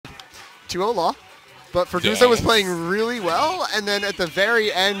2-0 Law. But Ferguson was playing really well, and then at the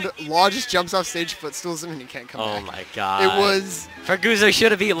very end, Law just jumps off stage, footstools him, and he can't come back. Oh my god. It was... Ferguson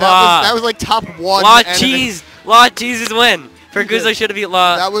should have beat Law. That was like top 1 Law anime. cheese. Law cheese's win. Ferguson should have beat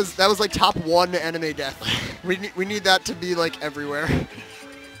Law. That was like top 1 anime death. we need that to be like everywhere.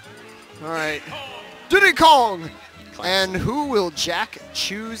 All right. Diddy Kong! And who will Jack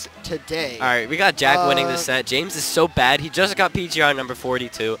choose today? All right, we got Jack winning this set. James is so bad. He just got PGR number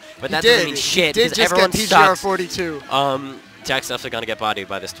 42, but that doesn't mean shit because everyone PGR sucks. 42. Jack's definitely gonna get bodied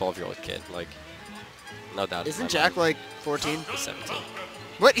by this 12-year-old kid. Like, no doubt. Isn't Jack like 14? He's 17.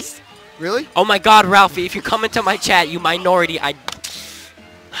 What? He's really? Oh my God, Ralphie! If you come into my chat, you minority,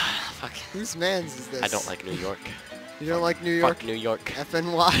 fuck. Whose man's is this? I don't like New York. You don't like New York? Fuck New York.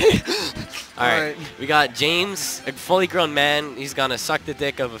 FNY. All right. We got James, a fully grown man. He's gonna suck the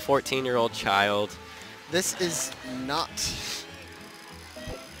dick of a 14-year-old child. This is not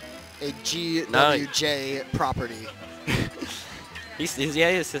a GWJ property. He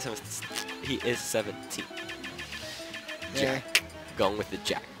is 17. Jack. Going with the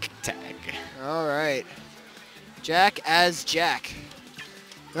Jack tag. All right. Jack as Jack.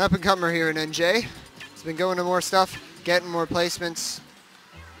 An up-and-comer here in NJ. He's been going to more stuff, getting more placements.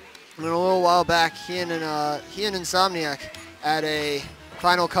 And a little while back, he and Insomniac at a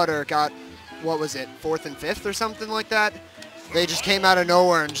final cutter got, what was it, 4th and 5th or something like that. They just came out of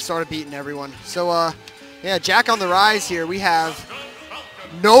nowhere and just started beating everyone. So, yeah, Jack on the rise here. We have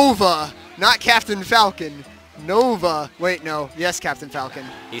Nova, not Captain Falcon. Nova. Wait, no. Yes, Captain Falcon.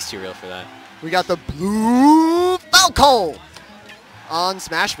 He's too real for that. We got the Blue Falcon on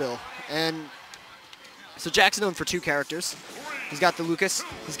Smashville. And so Jack's known for 2 characters. He's got the Lucas.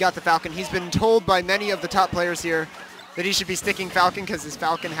 He's got the Falcon. He's been told by many of the top players here that he should be sticking Falcon because his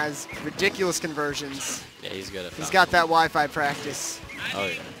Falcon has ridiculous conversions. Yeah, he's good at Falcon. He's got that Wi-Fi practice. Oh,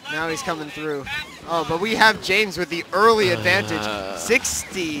 yeah. Now he's coming through. Oh, but we have James with the early advantage.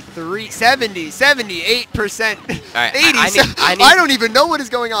 63, 70, 78%, 80. I don't even know what is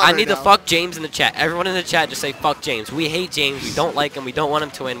going on I need to fuck James in the chat. Everyone in the chat just say fuck James. We hate James. We don't like him. We don't want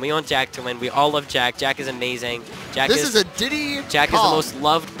him to win. We want Jack to win. We all love Jack. Jack is amazing. This is a Diddy Jack is the most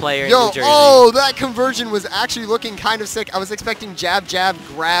loved player in New Jersey. Oh, that conversion was actually looking kind of sick. I was expecting jab, jab,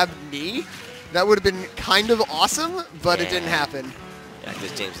 grab, knee. That would have been kind of awesome, but it didn't happen. Yeah,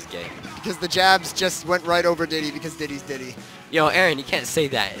 because James is gay. Because the jabs just went right over Diddy because Diddy's Diddy. Yo, Aaron, you can't say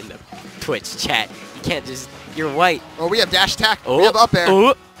that in the Twitch chat. You can't just... You're white. Oh, we have dash attack. Oh, we have up air.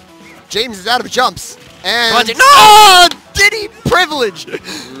 Oh. James is out of jumps. And... On, no! Oh, Diddy privilege!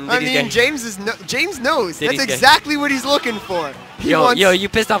 I mean, gay. James knows. Diddy's That's exactly what he's looking for. Yo, you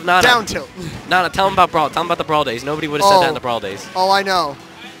pissed off Nana. Down tilt. Nana, tell him about Brawl. Tell him about the Brawl days. Nobody would have said that in the Brawl days. Oh, I know.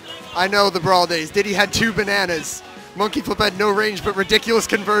 I know the Brawl days. Diddy had 2 bananas. Monkey Flip had no range but ridiculous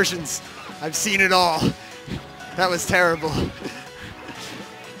conversions. I've seen it all. That was terrible.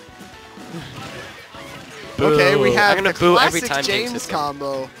 Okay, we have the classic James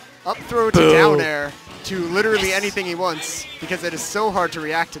combo. Up throw to down air to literally anything he wants because it is so hard to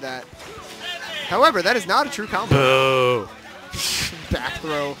react to that. However, that is not a true combo. Boo. Back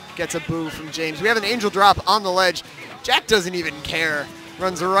throw gets a boo from James. We have an angel drop on the ledge. Jack doesn't even care.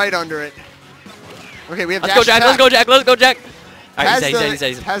 Runs right under it. Okay, we have Let's go, Jack. Let's go, Jack. Let's go, Jack. All right,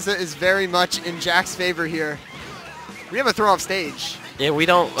 Hazza is very much in Jack's favor here. We have a throw off stage. Yeah, we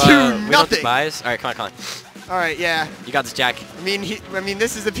don't. We don't do bias. All right, come on. All right, yeah. You got this, Jack. I mean,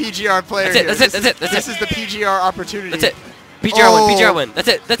 this is the PGR player. That's it. This is the PGR opportunity. That's it. PGR win. That's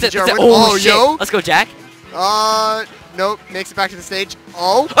it. Oh, shit. Yo. Let's go, Jack. Nope. Makes it back to the stage.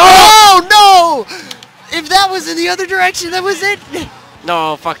 Oh no! If that was in the other direction, that was it.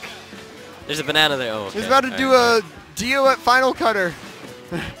 No, fuck. There's a banana there. Oh, okay. He's about to do a Dio at final cutter.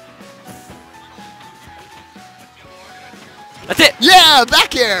 That's it. Yeah,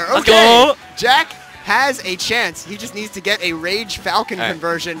 back air. Okay. Let's go. Jack has a chance. He just needs to get a Rage Falcon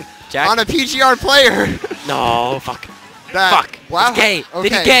conversion Jack. on a PGR player. No, fuck. Fuck. Wow. It's gay. Okay.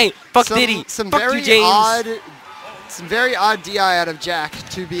 Diddy gay. Fuck Diddy. Fuck you, James. Some very odd DI out of Jack,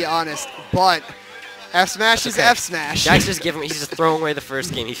 to be honest. But F smash is F smash. Jack's just giving. He's just throwing away the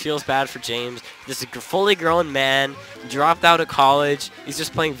first game. He feels bad for James. This is a fully grown man. Dropped out of college. He's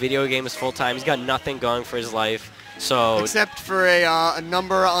just playing video games full time. He's got nothing going for his life. So except for a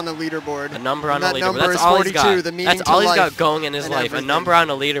number on a leaderboard. A number on a leaderboard. Number That's is all 42, he's got. The That's all he's got going in his life. Everything. A number on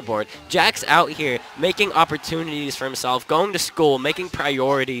a leaderboard. Jack's out here making opportunities for himself, going to school, making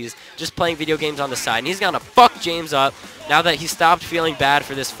priorities, just playing video games on the side. And he's gonna fuck James up now that he stopped feeling bad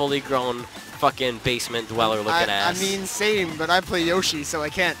for this fully grown fucking basement dweller looking ass. I mean, same, but I play Yoshi, so I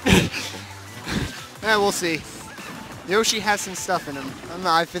can't. Yeah, we'll see. Yoshi has some stuff in him.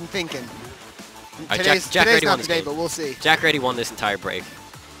 I've been thinking. Alright, Today's Jack already not won the this day, game. but we'll see. Jack already won this entire break.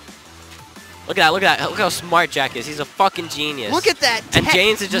 Look at that, look at that. Look how smart Jack is. He's a fucking genius. Look at that. And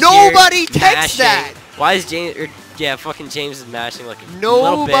James is just Nobody here texts mashing. that. Why is James, yeah, fucking James is mashing like a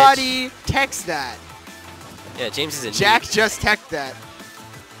little bitch. Nobody texts that. Yeah, James is a Jack noob. just teched that.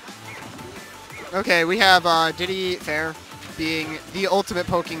 Okay, we have Diddy Fair being the ultimate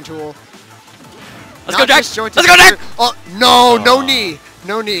poking tool. Let's go, Jack! Let's go, Jack! Oh, no, no knee.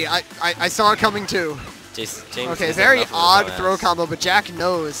 No knee. I saw it coming too. James Okay, very odd throw combo, but Jack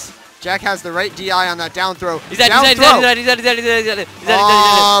knows. Jack has the right DI on that down throw. He's dead, down he's throw. dead, he's dead, he's dead, he's dead, he's dead, he's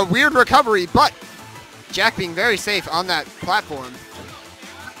dead. Weird recovery, but Jack being very safe on that platform.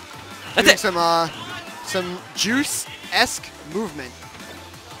 That's Doing it. Some juice-esque movement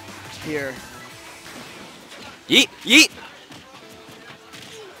here. Yeet, yeet.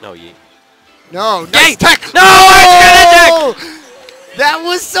 No, yeet. No, nice tech. No, I That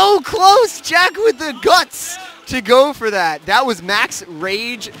was so close. Jack with the guts to go for that. That was max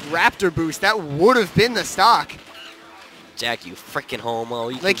rage raptor boost. That would have been the stock. Jack, you freaking homo.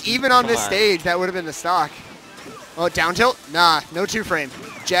 Like even on this stage, that would have been the stock. Oh, down tilt? Nah, no two frame.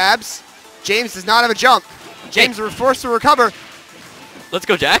 Jabs. James does not have a jump. James was forced to recover. Let's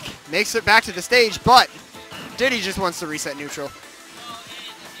go, Jack. Makes it back to the stage, but Diddy just wants to reset neutral.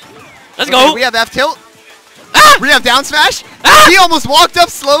 Let's go. We have F tilt. Ah! We have down smash. Ah! He almost walked up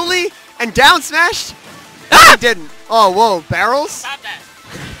slowly and down smashed. Ah! He didn't. Oh, whoa, barrels? Stop that.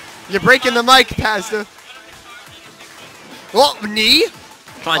 You're breaking the mic, Pasta. Oh, knee?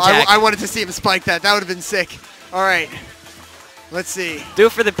 Come on, Jack. I wanted to see him spike that. That would have been sick. All right. Let's see. Do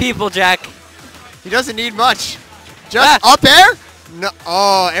it for the people, Jack. He doesn't need much. Just up air? No.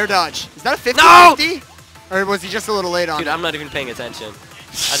 Oh, air dodge. Is that a 50-50? No! Or was he just a little late on Dude, it? I'm not even paying attention.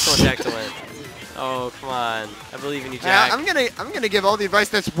 I just want Jack to win. Oh, come on. I believe in you, Jack. I'm gonna give all the advice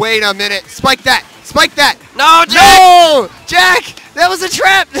that's wait a minute. Spike that! Spike that! No, Jack! No! Jack! That was a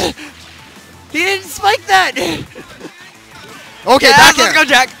trap! He didn't spike that! Okay, Yeah, back let's air. go,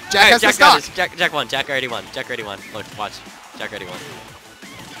 Jack! Jack has the Jack stock. got this. Jack won. Jack already won. Jack already won. Look, watch. Jack already won.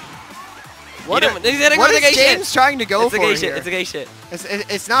 What, What what is James trying to go It's a for gay here? shit. It's a gay shit.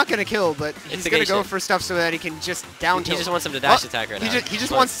 It's not gonna kill, but he's a gonna gay go shit. for stuff so that he can just down He tilt. just wants him to dash attack right now. He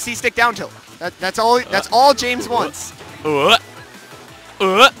just wants C-stick down tilt. That's all. That's all James wants. Let's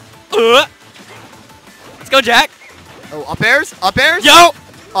go, Jack. Oh, up airs, up airs, Yo!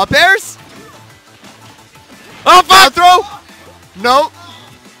 up airs. Oh, Down fuck! throw. No.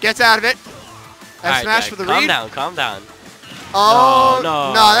 Gets out of it. F Alright, smash Jack, for the calm read. down, calm down. Oh, No,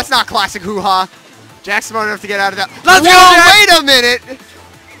 no. no, that's not classic hoo-ha. Jack's smart enough to get out of that. Let's go, Whoa, Jack! wait a minute.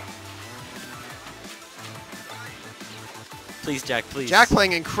 Please, Jack, please. Jack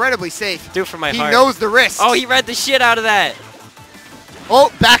playing incredibly safe. Do it for my He heart. knows the risk. Oh, he read the shit out of that.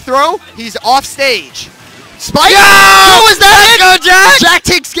 Oh, back throw. He's off stage. Spike. Yo! Oh, is that it? Let's go, Jack! Jack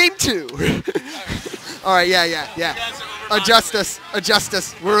takes game 2. All right, yeah. Adjust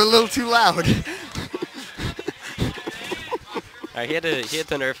us. We're a little too loud. Alright, he had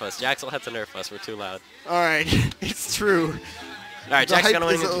to nerf us. Jaxel had to nerf us. We're too loud. All right, it's true. Alright, The Jack's hype gonna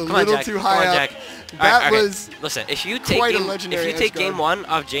win. is a Come on, little Jack. too Come high on, up. Jack. That Alright, was listen, if you take quite a game, legendary if you take edge guard. game 1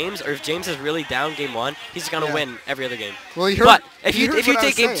 of James, or if James is really down game 1, he's gonna Yeah. win every other game. Well, you heard. But if you heard what I take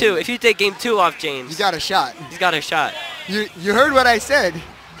was game saying. 2, if you take game 2 off James, You got a shot. he's got a shot. You heard what I said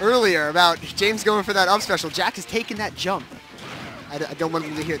earlier about James going for that up special. Jack is taking that jump. I don't want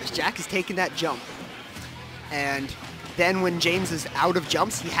him to hear this. Jack is taking that jump. And then when James is out of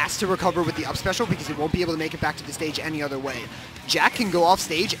jumps, he has to recover with the up special because he won't be able to make it back to the stage any other way. Jack can go off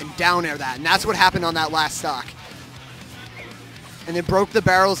stage and down air that, and that's what happened on that last stock. And it broke the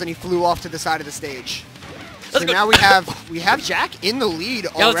barrels and he flew off to the side of the stage. So Let's go. now we have Jack in the lead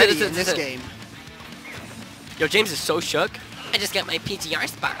already in this game. Yo, James is so shook. I just got my PTR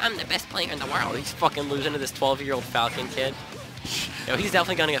spot. I'm the best player in the world. He's fucking losing to this 12-year-old Falcon kid. Yo, he's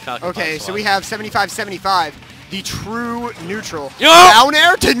definitely gonna get Falcon. Okay, punch so one. we have 75-75, the true neutral. Yo! Down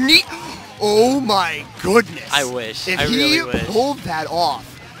air to knee. Oh my goodness. I wish. If I he really wish. pulled that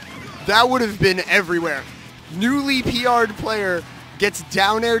off, that would have been everywhere. Newly PR'd player gets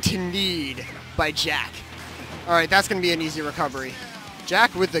down air to need by Jack. All right, that's going to be an easy recovery.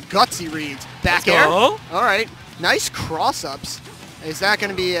 Jack with the gutsy reads. Back Let's air. go. All right, nice cross-ups. Is that going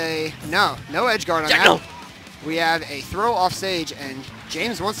to be a... No edge guard on Jack, that. no. We have a throw off stage, and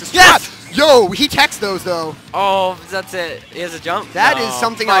James wants to Yes! strap. Yo, he techs those, though. Oh, that's it. He has a jump. That No, is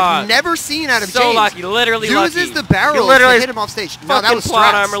something fuck. I've never seen out of So James. lucky, literally lucky. Uses the barrel You to literally hit him off stage. No, that Fucking was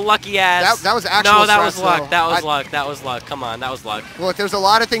plot strats. armor, lucky ass. That was actual No, that strats, was luck. though. That was luck. That was luck. Come on, that was luck. Look, there's a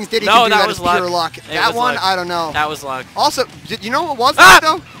lot of things Diddy No, can do that that was is pure luck. luck. It That was one, luck. I don't know. That was luck. Also, you know what was Ah! luck,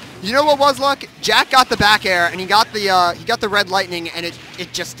 though? You know what was luck? Jack got the back air, and he got the red lightning, and it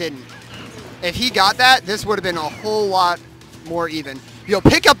just didn't. If he got that, this would have been a whole lot more even. Yo,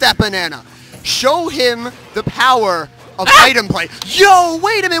 pick up that banana. Show him the power of item play. Yo,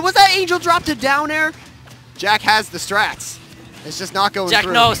 wait a minute. Was that angel drop to down air? Jack has the strats. It's just not going Jack,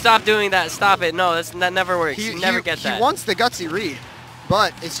 through. no, stop doing that. Stop it. No, that never works. You never get that. He wants the gutsy read,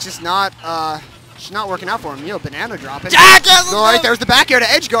 but it's just not working out for him. Yo, banana dropping. Jack! All right, there's the back air to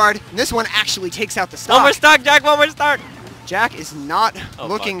edge guard. And this one actually takes out the stock. One more stock, Jack. One more stock. Jack is not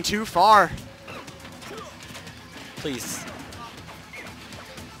looking too far. Please.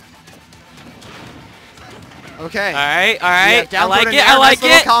 Okay. All right. I like it. I like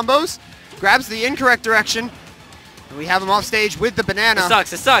it. Combos. Grabs the incorrect direction. And we have him off stage with the banana. It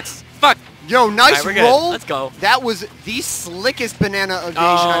sucks. Fuck. Yo, nice roll. Let's go. That was the slickest banana evasion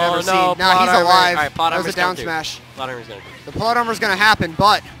I've ever seen. Nah, he's alive. All right, plot that was a down through. smash. Plot armor's gonna The plot armor's going to happen,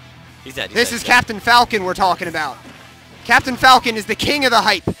 but he's dead. This is Captain Falcon we're talking about. Captain Falcon is the king of the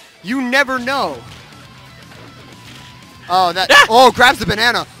hype. You never know. Oh, oh, grabs the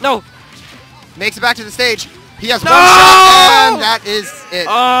banana. No. Makes it back to the stage. He has one shot, and that is it.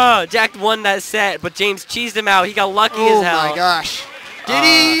 Oh, Jack won that set, but James cheesed him out. He got lucky as hell. Oh my gosh.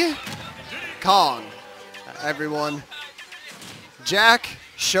 Diddy Kong, everyone. Jack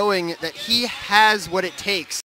showing that he has what it takes